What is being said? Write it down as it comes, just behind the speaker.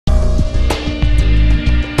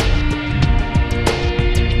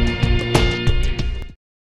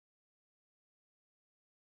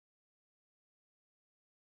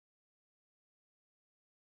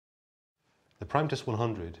The PrimeTest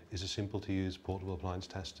 100 is a simple-to-use portable appliance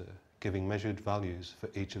tester, giving measured values for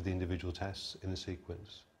each of the individual tests in the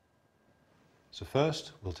sequence. So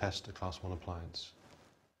first, we'll test a Class 1 appliance.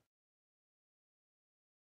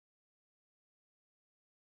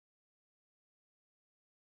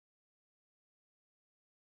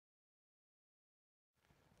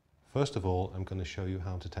 First of all, I'm going to show you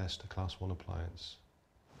how to test a Class 1 appliance.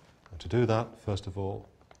 And to do that, first of all,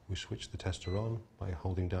 we switch the tester on by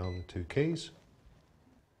holding down the two keys.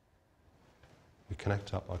 We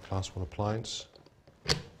connect up our Class 1 appliance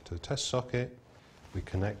to the test socket. We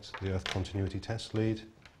connect the earth continuity test lead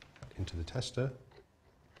into the tester,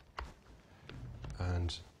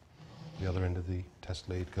 and the other end of the test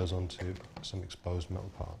lead goes onto some exposed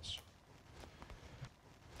metal parts.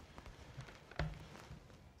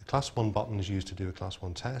 The Class 1 button is used to do a Class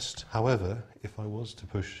 1 test. However, if I was to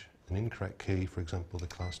push an incorrect key, for example the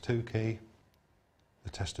Class 2 key, the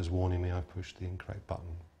tester's warning me I've pushed the incorrect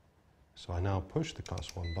button. So I now push the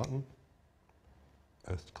Class 1 button,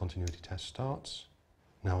 earth continuity test starts.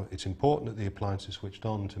 Now it's important that the appliance is switched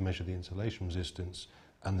on to measure the insulation resistance,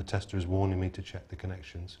 and the tester is warning me to check the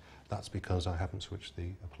connections. That's because I haven't switched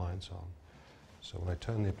the appliance on. So when I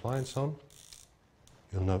turn the appliance on,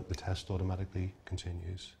 you'll note the test automatically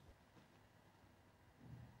continues.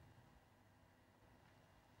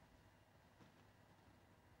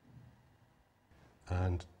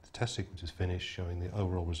 And the test sequence is finished, showing the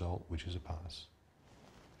overall result, which is a pass.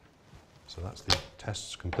 So that's the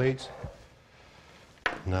tests complete.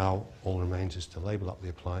 Now all remains is to label up the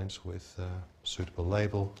appliance with a suitable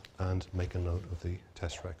label and make a note of the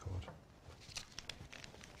test record.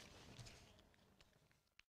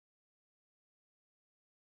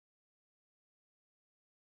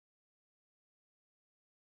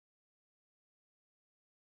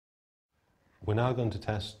 We're now going to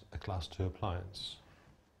test a Class 2 appliance.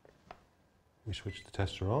 We switch the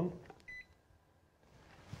tester on.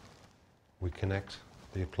 We connect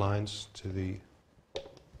the appliance to the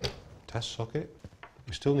test socket.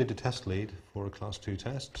 We still need a test lead for a Class 2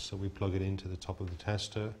 test, so we plug it into the top of the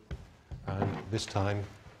tester, and this time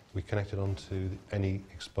we connect it onto any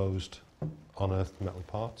exposed unearthed metal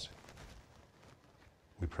parts.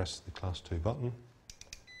 We press the Class 2 button.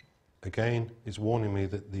 Again, it's warning me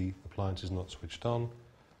that the appliance is not switched on,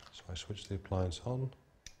 so I switch the appliance on.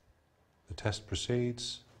 The test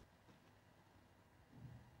proceeds.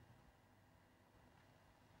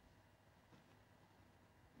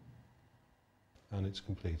 And it's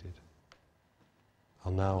completed.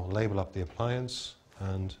 I'll now label up the appliance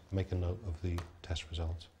and make a note of the test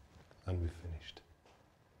result, and we've finished.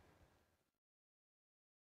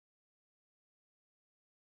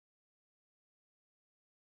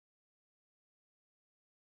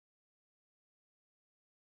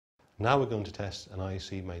 Now we're going to test an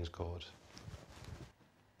IEC mains cord.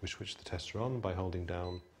 We switch the tester on by holding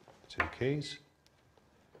down the two keys,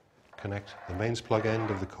 connect the mains plug end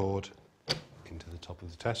of the cord into the top of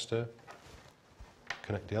the tester,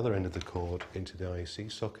 connect the other end of the cord into the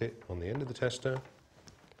IEC socket on the end of the tester,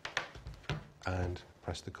 and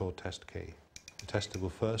press the cord test key. The tester will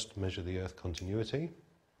first measure the earth continuity,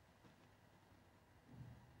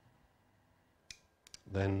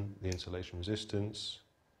 then the insulation resistance,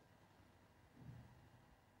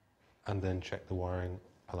 and then check the wiring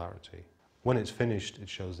polarity. When it's finished, it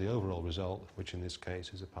shows the overall result, which in this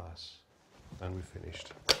case is a pass. And we've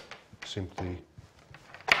finished. Simply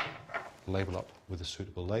label up with a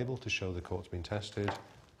suitable label to show the cord's been tested,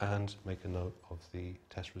 and make a note of the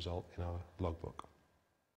test result in our logbook.